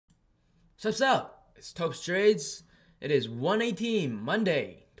What's up? It's Tobes Trades. It is 1/18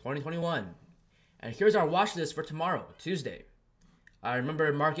 Monday, 2021. And here's our watch list for tomorrow, Tuesday.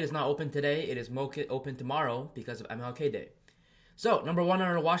 Remember, market is not open today. It is open tomorrow because of MLK Day. So, number one on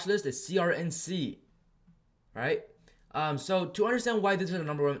our watch list is CRNC. Right? So to understand why this is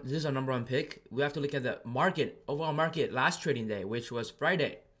a number one pick, we have to look at the market, overall market last trading day, which was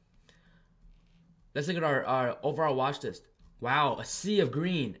Friday. Let's look at our overall watch list. Wow, a sea of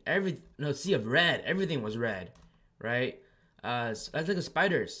green, sea of red. Everything was red, right? Let's look at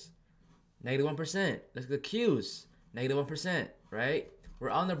spiders, -1%. Let's look at Qs, -1%, right?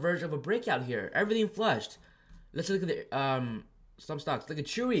 We're on the verge of a breakout here. Everything flushed. Let's look at the some stocks. Look at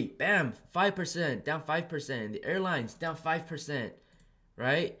Chewy, bam, 5%, down 5%. The airlines down 5%,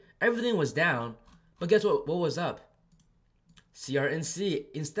 right? Everything was down, but guess what? What was up? CRNC.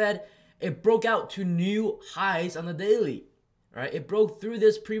 Instead, it broke out to new highs on the daily. Right, it broke through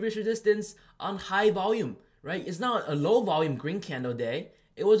this previous resistance on high volume. Right, it's not a low volume green candle day.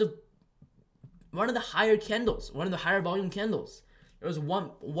 It was one of the higher candles, one of the higher volume candles. There was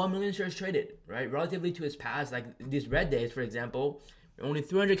 1 million shares traded. Right, relatively to its past, like these red days, for example, only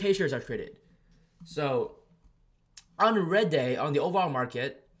 300K shares are traded. So on a red day on the overall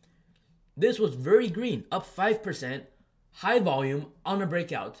market, this was very green, up 5%, high volume on a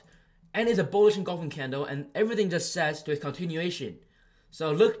breakout. And it's a bullish engulfing candle, and everything just says to a continuation.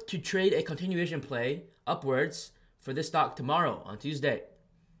 So look to trade a continuation play upwards for this stock tomorrow on Tuesday.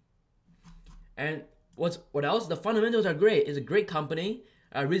 And what else? The fundamentals are great. It's a great company.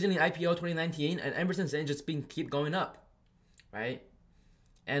 Recently IPO 2019, and ever since then just keep going up, right?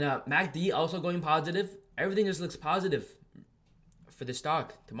 And MACD also going positive. Everything just looks positive for this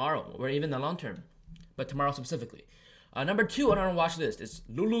stock tomorrow, or even the long term, but tomorrow specifically. Number two on our watch list is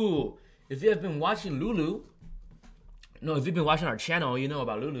LULU. If you have been watching LULU, if you've been watching our channel, you know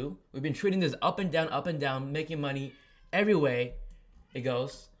about LULU. We've been trading this up and down, making money every way it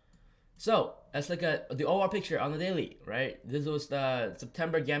goes. So let's look at the overall picture on the daily, right? This was the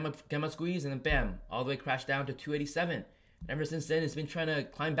September gamma squeeze, and then bam, all the way crashed down to 287. And ever since then, it's been trying to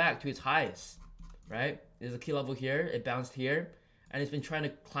climb back to its highs, right? There's a key level here, it bounced here, and it's been trying to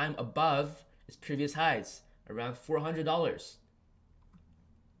climb above its previous highs, around $400,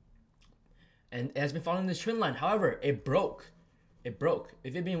 and it has been following this trend line. However, it broke. If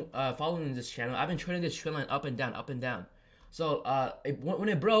you've been following this channel, I've been trading this trend line up and down. So when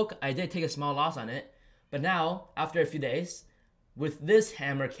it broke, I did take a small loss on it, but now after a few days, with this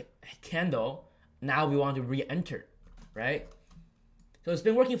hammer candle, now we want to re-enter, right? So it's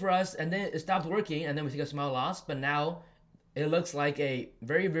been working for us, and then it stopped working, and then we take a small loss, but now it looks like a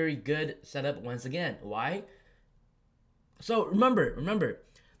very, very good setup once again. Why? So remember,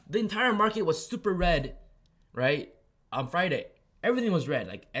 the entire market was super red, right? On Friday, everything was red.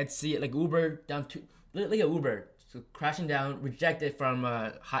 Like Etsy, like Uber down to look at Uber, so crashing down, rejected from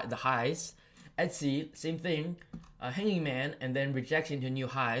the highs. Etsy, same thing, hanging man, and then rejection to new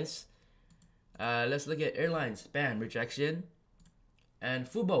highs. Let's look at airlines, bam, rejection, and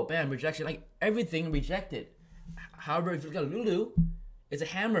Fubo, bam, rejection. Like everything rejected. However, if you look at LULU, it's a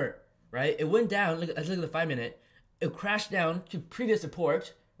hammer, right? It went down. Let's look at the 5-minute. It crashed down to previous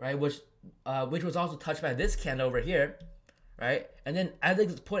support, right? Which was also touched by this candle over here, right? And then at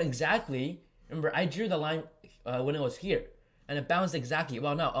this point exactly, remember I drew the line when it was here, and it bounced exactly.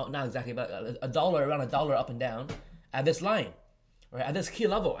 Well, not exactly, but around $1 up and down at this line, right? At this key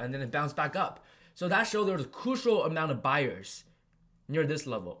level, and then it bounced back up. So that showed there was a crucial amount of buyers near this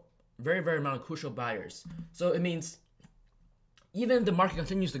level. Very, very amount of crucial buyers. So it means even if the market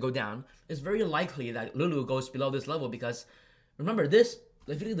continues to go down, it's very likely that LULU goes below this level, because remember this,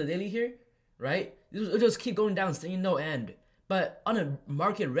 if you look at the daily here, right? It'll just keep going down, seeing no end. But on a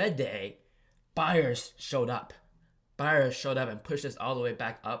market red day, buyers showed up. Buyers showed up and pushed this all the way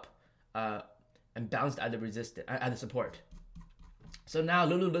back up and bounced at the resistance, at the support. So now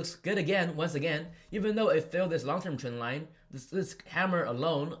LULU looks good again, once again, even though it failed this long-term trend line. This hammer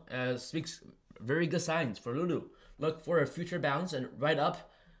alone speaks very good signs for LULU. Look for a future bounce and right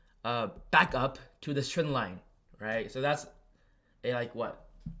up, back up to this trend line, right? So that's a like what,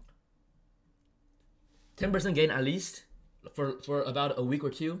 10% gain at least for about a week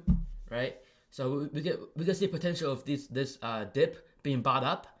or two, right? So we can see potential of this dip being bought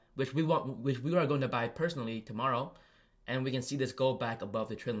up, which we are going to buy personally tomorrow, and we can see this go back above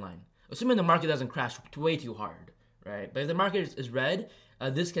the trend line, assuming the market doesn't crash way too hard, right? But if the market is red,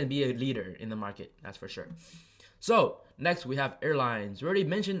 this can be a leader in the market, that's for sure. So next we have airlines. We already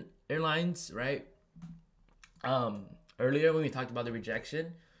mentioned airlines, right? Earlier when we talked about the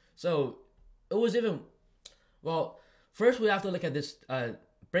rejection. So it was even, well, first we have to look at this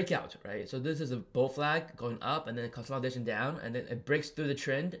breakout, right? So this is a bull flag going up and then consolidation down, and then it breaks through the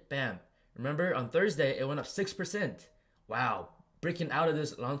trend, bam. Remember on Thursday, it went up 6%. Wow, breaking out of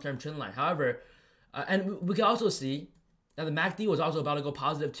this long-term trend line. However, and we can also see that the MACD was also about to go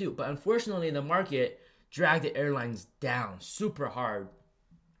positive too, but unfortunately the market dragged the airlines down super hard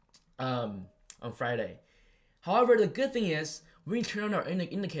on Friday. However, the good thing is, when we turn on our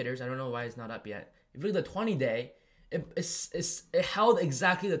indicators, I don't know why it's not up yet. If you look at the 20-day, it held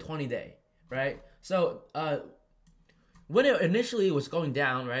exactly the 20-day, right? So when it initially was going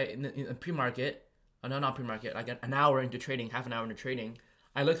down, right, in pre-market, no, not pre-market, like an hour into trading, half an hour into trading,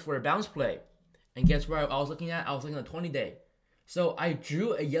 I looked for a bounce play. And guess where I was looking at? I was looking at the 20-day. So I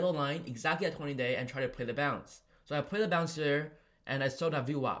drew a yellow line exactly at 20-day and tried to play the bounce. So I played the bounce there, and I sold that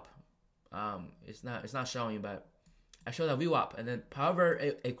VWAP. It's not showing, but I showed that VWAP, and then however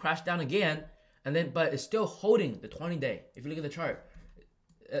it crashed down again, and then but it's still holding the 20-day. If you look at the chart,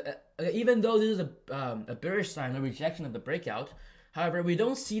 even though this is a bearish sign, a rejection of the breakout, however, we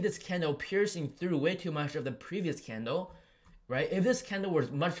don't see this candle piercing through way too much of the previous candle, right? If this candle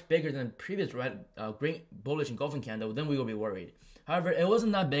was much bigger than the previous green bullish engulfing candle, then we will be worried. However, it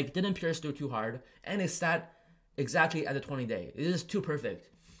wasn't that big, didn't pierce through too hard, and it sat exactly at the 20-day. It is too perfect,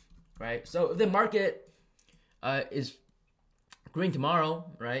 right? So if the market is green tomorrow,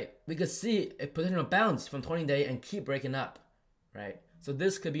 right, we could see a potential bounce from 20-day and keep breaking up, right? So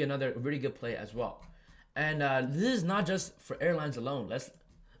this could be another really good play as well. And this is not just for airlines alone.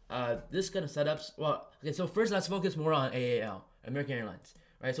 This kind of setups. Well, okay. So first, let's focus more on AAL, American Airlines,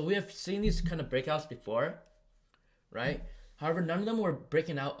 right? So we have seen these kind of breakouts before, right? However, none of them were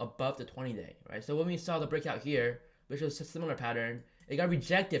breaking out above the 20-day, right? So when we saw the breakout here, which was a similar pattern, it got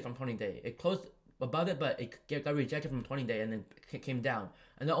rejected from 20-day. It closed above it, but it got rejected from 20-day and then came down.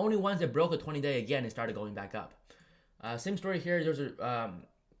 And the only ones that broke the 20-day again, it started going back up. Same story here. There's a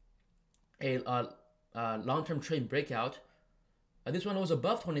long-term trend breakout. This one was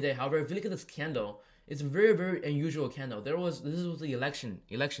above 20-day. However, if you look at this candle, it's a very, very unusual candle. This was the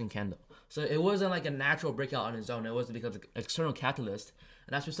election candle. So it wasn't like a natural breakout on its own. It was because of external catalyst.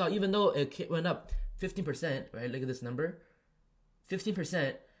 And as we saw, even though it went up 15%, right? Look at this number,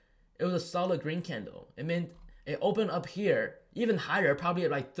 15%. It was a solid green candle. It meant it opened up here, even higher, probably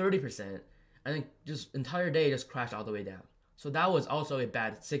at like 30%, and then just entire day just crashed all the way down. So that was also a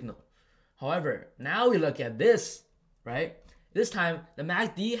bad signal. However, now we look at this, right? This time, the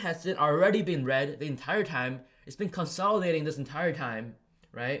MACD has already been red the entire time. It's been consolidating this entire time,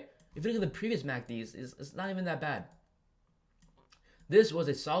 right? If you look at the previous MACDs, it's not even that bad. This was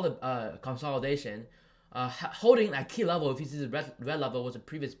a solid consolidation, holding at key level. If you see the red level was the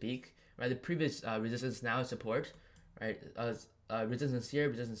previous peak, right? The previous resistance now is support, right? Resistance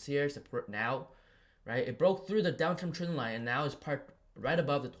here, support now, right? It broke through the downtrend trend line and now it's parked right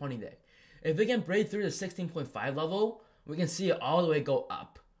above the 20-day. If we can break through the 16.5 level, we can see it all the way go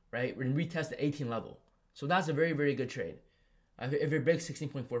up, right? And retest the 18 level. So that's a very, very good trade. If it breaks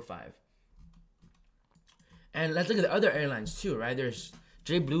 16.45. And let's look at the other airlines too, right? There's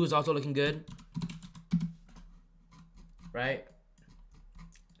JetBlue is also looking good, right?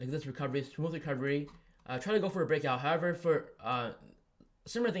 Look at this recovery, smooth recovery. Try to go for a breakout. However, for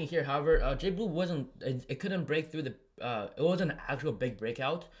similar thing here. However, JetBlue wasn't. It couldn't break through the. It wasn't an actual big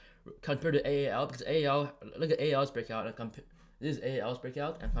breakout compared to AAL, because AAL. Look at AAL's breakout and this is AAL's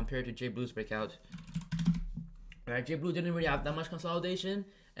breakout and compared to JetBlue's breakout. Right, JetBlue didn't really have that much consolidation,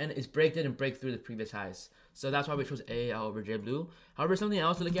 and its break didn't break through the previous highs. So that's why we chose AAL over JetBlue. However, something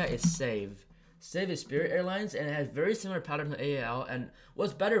else to look at is Save. Save is Spirit Airlines, and it has very similar pattern to AAL. And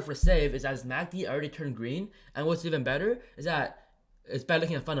what's better for Save is that MACD already turned green, and what's even better is that it's by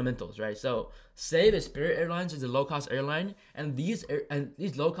looking at fundamentals, right? So Save is Spirit Airlines, is a low-cost airline, and these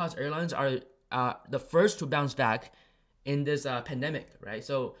low-cost airlines are the first to bounce back in this pandemic, right?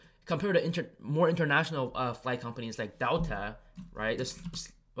 So compared to more international flight companies like Delta, right?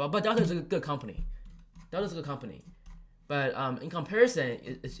 But Delta is a good company. Delta's a good company, but in comparison,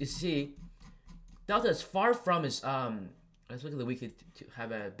 you see, Delta is far from its let's look at the weekly to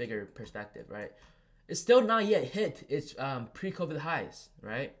have a bigger perspective, right? It's still not yet hit its pre-COVID highs,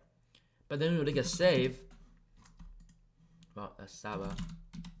 right? But then when we look at Save, well, that's Saba.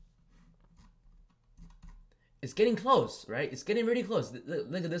 It's getting close, right? It's getting really close.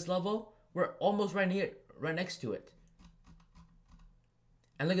 Look at this level. We're almost right next to it.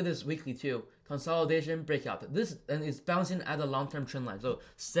 And look at this weekly too. Consolidation, breakout. And it's bouncing at the long-term trend line. So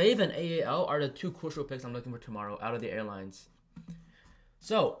Save and AAL are the two crucial picks I'm looking for tomorrow out of the airlines.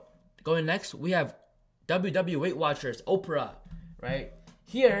 So going next, we have WW Weight Watchers, Oprah, right?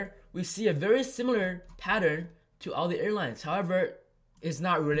 Here we see a very similar pattern to all the airlines. However, is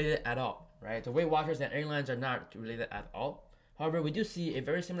not related at all, right? The Weight Watchers and airlines are not related at all. However, we do see a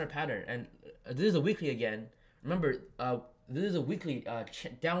very similar pattern, and this is a weekly again. Remember, this is a weekly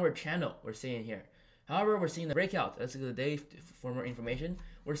downward channel we're seeing here. However, we're seeing the breakout. Let's look at the day for more information.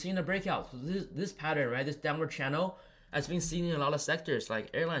 We're seeing a breakout. So this pattern, right, this downward channel has been seen in a lot of sectors, like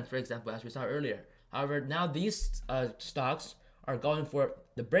airlines, for example, as we saw earlier. However, now these stocks are going for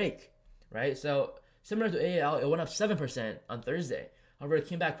the break, right? So similar to AAL, it went up 7% on Thursday. However, it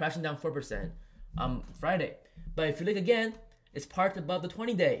came back crashing down 4% on Friday. But if you look again, it's parked above the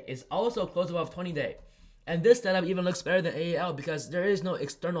 20-day. It's also close above 20-day. And this setup even looks better than AAL because there is no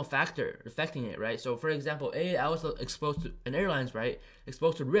external factor affecting it, right? So for example, AAL is exposed to, and airlines, right,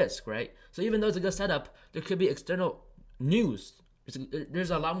 exposed to risk, right? So even though it's a good setup, there could be external news.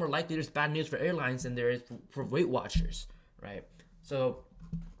 There's a lot more likely there's bad news for airlines than there is for Weight Watchers, right? So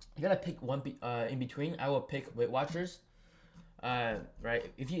you gotta pick one in between. I will pick Weight Watchers, right?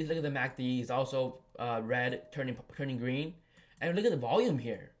 If you look at the MACD, it's also red turning green, and look at the volume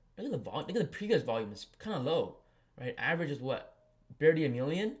here. Look at the volume. Look at the previous volume. It's kind of low, right? Average is what, barely a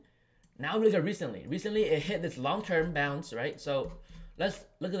million. Now look at recently. Recently it hit this long-term bounce, right? So let's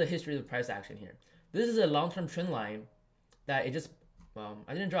look at the history of the price action here. This is a long-term trend line that it just, well,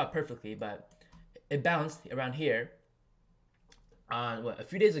 I didn't draw it perfectly, but it bounced around here on what, a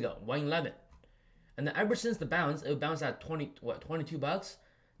few days ago, 111, and then ever since the bounce, it bounced at 22 bucks.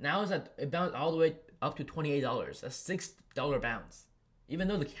 Now it bounced all the way up to $28. That's $6 bounce. Even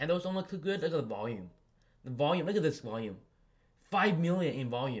though the candles don't look too good, look at the volume. The volume, look at this volume. 5 million in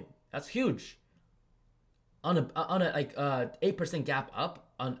volume. That's huge. On a like 8% gap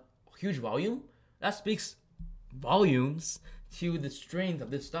up on huge volume, that speaks volumes to the strength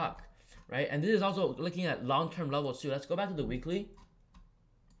of this stock, right? And this is also looking at long-term levels too. Let's go back to the weekly.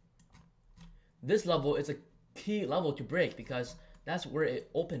 This level is a key level to break because that's where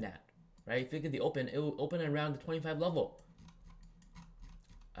it opened at, right? If you look at the open, it will open around the 25 level.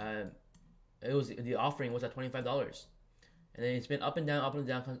 It was, the offering was at $25, and then it's been up and down,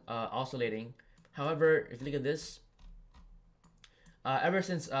 oscillating. However, if you look at this, ever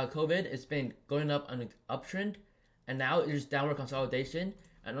since COVID, it's been going up on an uptrend, and now there's downward consolidation.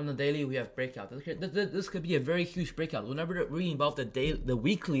 And on the daily, we have breakout. This could be a very huge breakout. Whenever we involve the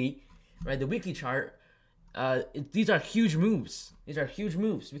weekly, right, the weekly chart, these are huge moves. These are huge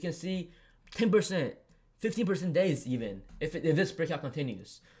moves. We can see 10%. 15% days even if this breakout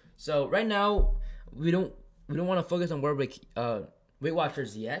continues. So right now we don't want to focus on where Weight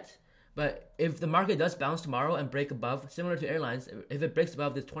Watchers yet, but if the market does bounce tomorrow and break above, similar to airlines, if it breaks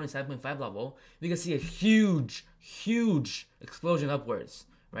above this 27.5 level, we can see a huge explosion upwards,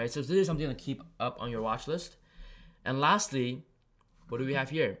 right? So this is something to keep up on your watch list. And lastly, what do we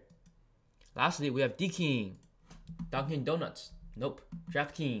have here? Lastly, we have DKNG, Dunkin' Donuts, nope,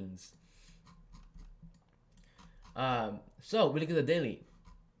 DraftKings. So we look at the daily.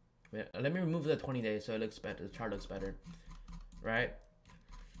 Let me remove the 20 days so it looks better. The chart looks better, right?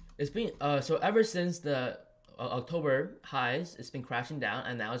 It's been so ever since the October highs, it's been crashing down,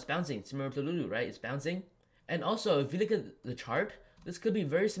 and now it's bouncing, similar to LULU, right? It's bouncing, and also if you look at the chart, this could be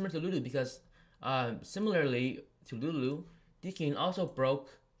very similar to LULU because similarly to LULU, DKNG also broke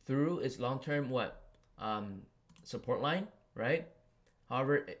through its long-term support line, right?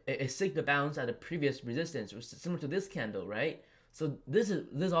 However, it seeked the bounce at the previous resistance, which is similar to this candle, right? So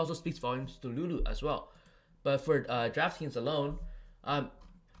this also speaks volumes to LULU as well. But for DraftKings alone,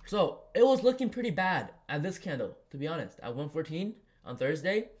 so it was looking pretty bad at this candle, to be honest. At 114 on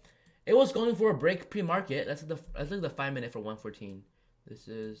Thursday, it was going for a break pre-market. Let's look at the 5 minute for 114. This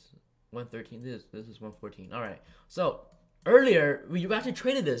is 113. This is 114. All right. So earlier we actually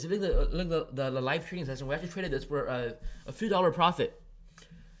traded this. If you look at the live trading session, we actually traded this for a few dollar profit.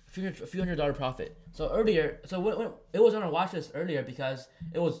 A few $100 profit. So earlier, when it was on our watch list earlier because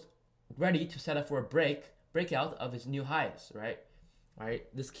it was ready to set up for a breakout of its new highs, right?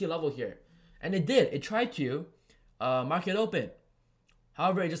 This key level here, and it did. It tried to market open.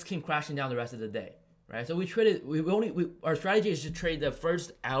 However, it just came crashing down the rest of the day, right? So we traded. Our strategy is to trade the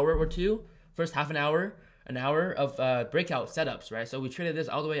first hour or two, first half an hour of breakout setups, right? So we traded this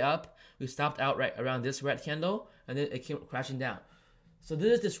all the way up. We stopped out right around this red candle, and then it came crashing down. So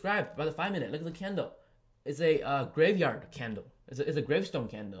this is described by the 5 minute. Look at the candle. It's a graveyard candle. It's a gravestone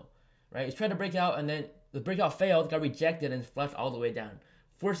candle, right? It's trying to break out, and then the breakout failed, got rejected, and flushed all the way down,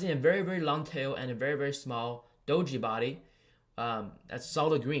 forcing a very, very long tail and a very, very small doji body. That's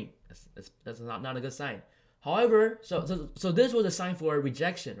solid green. That's not a good sign. However, so this was a sign for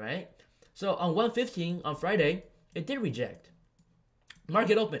rejection, right? So on 115 on Friday, it did reject.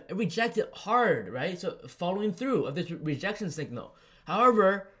 Market open. It rejected hard, right? So following through of this rejection signal.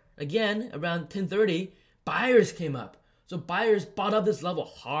 However, again, around 10:30, buyers came up. So buyers bought up this level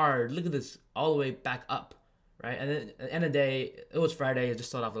hard. Look at this, all the way back up, right? And then at the end of the day, it was Friday. It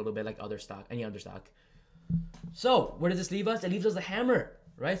just sold off a little bit like other stock, any other stock. So where does this leave us? It leaves us a hammer,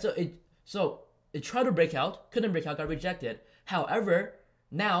 right? So it tried to break out, couldn't break out, got rejected. However,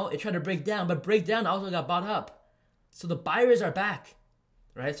 now it tried to break down, but breakdown also got bought up. So the buyers are back,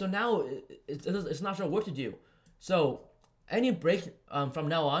 right? So now it's not sure what to do. So any break from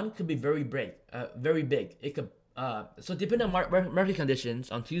now on could be very big. It could so depending on market conditions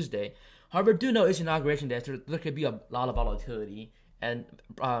on Tuesday. However, do know it's inauguration day, so there could be a lot of volatility, and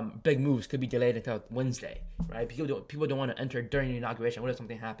big moves could be delayed until Wednesday, right? People don't want to enter during the inauguration. What if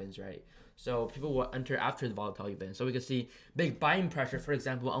something happens, right? So people will enter after the volatile event. So we could see big buying pressure, for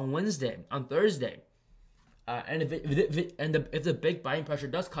example, on Wednesday, on Thursday. And if the big buying pressure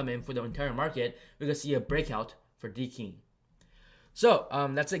does come in for the entire market, we could see a breakout for DKNG. So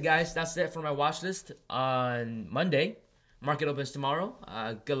that's it, guys. That's it for my watch list on Monday. Market opens tomorrow.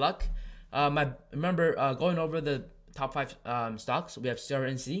 Good luck. Remember going over the top 5 stocks. We have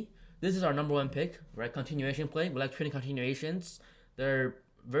CRNC. This is our #1 pick, right? Continuation play. We like trading continuations. They're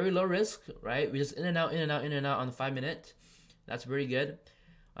very low risk, right? We just in and out on the 5-minute. That's very good.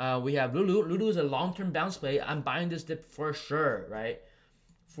 We have LULU. LULU is a long-term bounce play. I'm buying this dip for sure, right?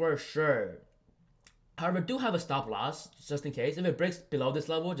 For sure. However, do have a stop loss just in case. If it breaks below this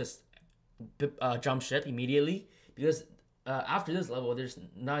level, just jump ship immediately, because after this level, there's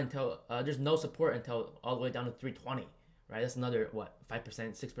no support until all the way down to 320, right? That's another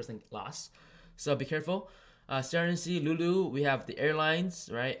 5%, 6% loss. So be careful. CRNC, LULU, we have the airlines,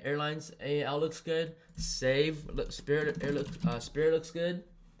 right? Airlines, AAL looks good. Spirit looks good.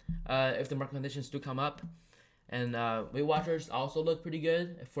 If the market conditions do come up, and Weight Watchers also look pretty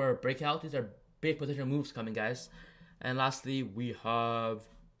good for breakout. These are big potential moves coming, guys. And lastly, we have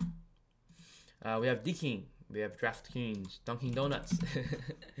DKNG, we have DraftKings, Dunkin' Donuts.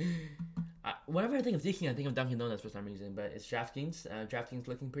 Whenever I think of DKNG, I think of Dunkin' Donuts for some reason, but it's DraftKings. DraftKings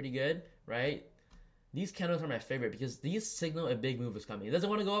looking pretty good, right? These candles are my favorite because these signal a big move is coming. It doesn't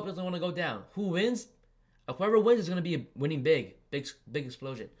want to go up, it doesn't want to go down. Who wins? Whoever wins is going to be winning big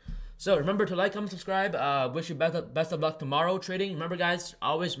explosion. So remember to like, comment, subscribe. Wish you best of luck tomorrow trading. Remember, guys,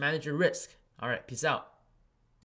 always manage your risk. All right, peace out.